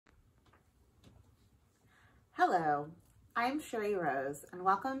Hello, I'm Sherry Rose, and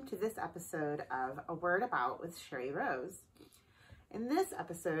welcome to this episode of A Word About with Sherry Rose. In this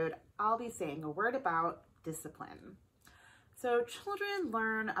episode, I'll be saying a word about discipline. So children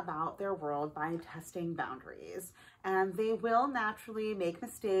learn about their world by testing boundaries, and they will naturally make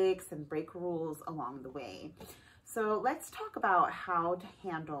mistakes and break rules along the way. So let's talk about how to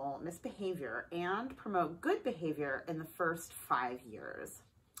handle misbehavior and promote good behavior in the first 5 years.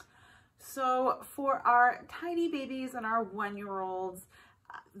 So for our tiny babies and our 1-year-olds,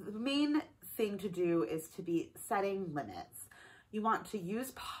 the main thing to do is to be setting limits. You want to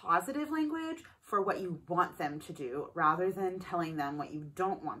use positive language for what you want them to do rather than telling them what you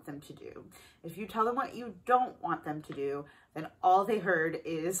don't want them to do. If you tell them what you don't want them to do, then all they heard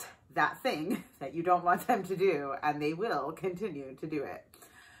is that thing that you don't want them to do, and they will continue to do it.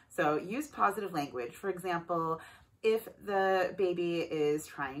 So use positive language. For example, if the baby is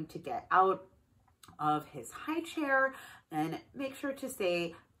trying to get out of his high chair, then make sure to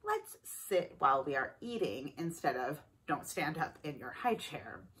say, let's sit while we are eating instead of don't stand up in your high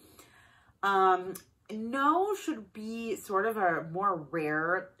chair. No should be sort of a more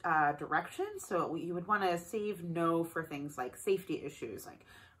rare direction. So you would want to save no for things like safety issues, like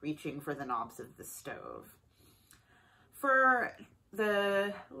reaching for the knobs of the stove. For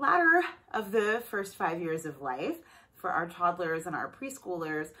the latter of the first 5 years of life, for our toddlers and our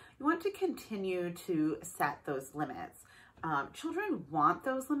preschoolers, you want to continue to set those limits. Children want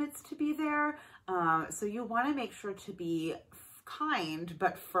those limits to be there, so you want to make sure to be kind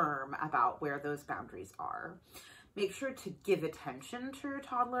but firm about where those boundaries are. Make sure to give attention to your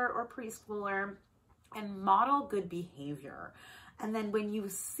toddler or preschooler and model good behavior. And then when you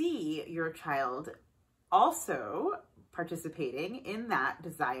see your child also participating in that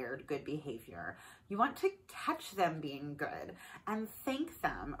desired good behavior, you want to catch them being good and thank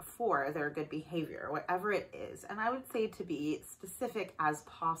them for their good behavior, whatever it is. And I would say to be specific as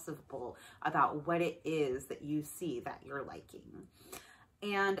possible about what it is that you see that you're liking.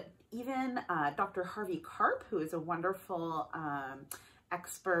 And even Dr. Harvey Karp, who is a wonderful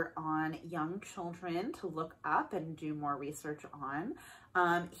expert on young children to look up and do more research on,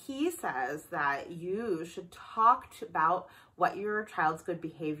 he says that you should talk about what your child's good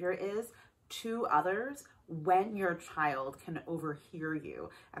behavior is to others when your child can overhear you.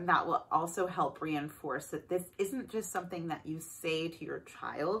 And that will also help reinforce that this isn't just something that you say to your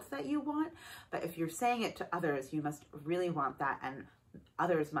child that you want, but if you're saying it to others, you must really want that, and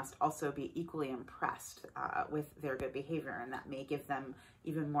others must also be equally impressed with their good behavior, and that may give them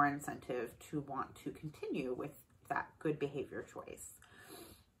even more incentive to want to continue with that good behavior choice.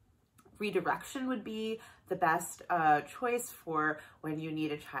 Redirection would be the best choice for when you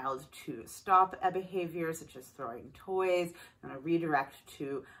need a child to stop a behavior, such as throwing toys, and redirect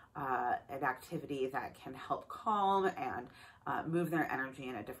to an activity that can help calm and move their energy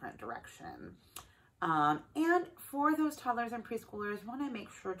in a different direction. And for those toddlers and preschoolers, you want to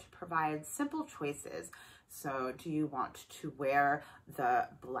make sure to provide simple choices. So do you want to wear the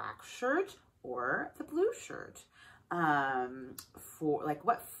black shirt or the blue shirt? For like,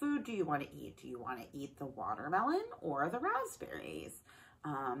 what food do you want to eat? Do you want to eat the watermelon or the raspberries?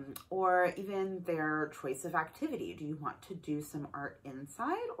 Or even their choice of activity. Do you want to do some art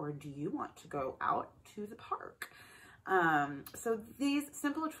inside, or do you want to go out to the park? So these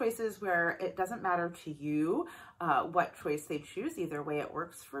simple choices where it doesn't matter to you what choice they choose, either way it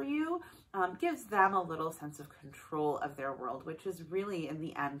works for you, gives them a little sense of control of their world, which is really in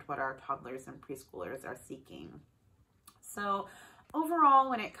the end what our toddlers and preschoolers are seeking. So overall,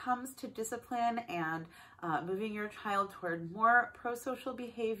 when it comes to discipline and moving your child toward more pro-social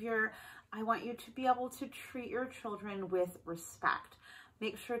behavior, I want you to be able to treat your children with respect.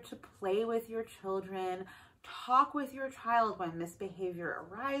 Make sure to play with your children. Talk with your child when misbehavior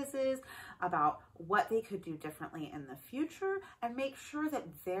arises about what they could do differently in the future, and make sure that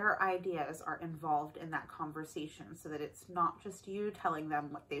their ideas are involved in that conversation so that it's not just you telling them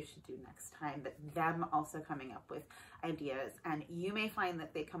what they should do next time, but them also coming up with ideas. And you may find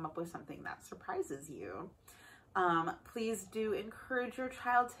that they come up with something that surprises you. Please do encourage your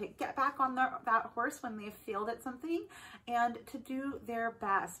child to get back on that horse when they've failed at something, and to do their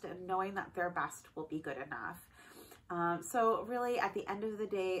best, and knowing that their best will be good enough. So really, at the end of the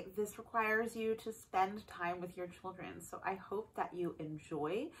day, this requires you to spend time with your children. So I hope that you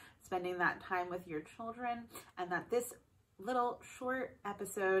enjoy spending that time with your children, and that this little short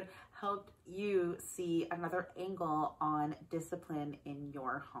episode helped you see another angle on discipline in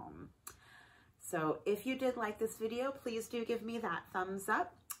your home. So if you did like this video, please do give me that thumbs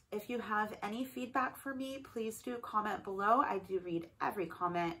up. If you have any feedback for me, please do comment below. I do read every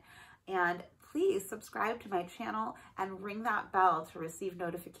comment. And please subscribe to my channel and ring that bell to receive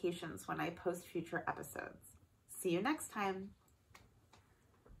notifications when I post future episodes. See you next time.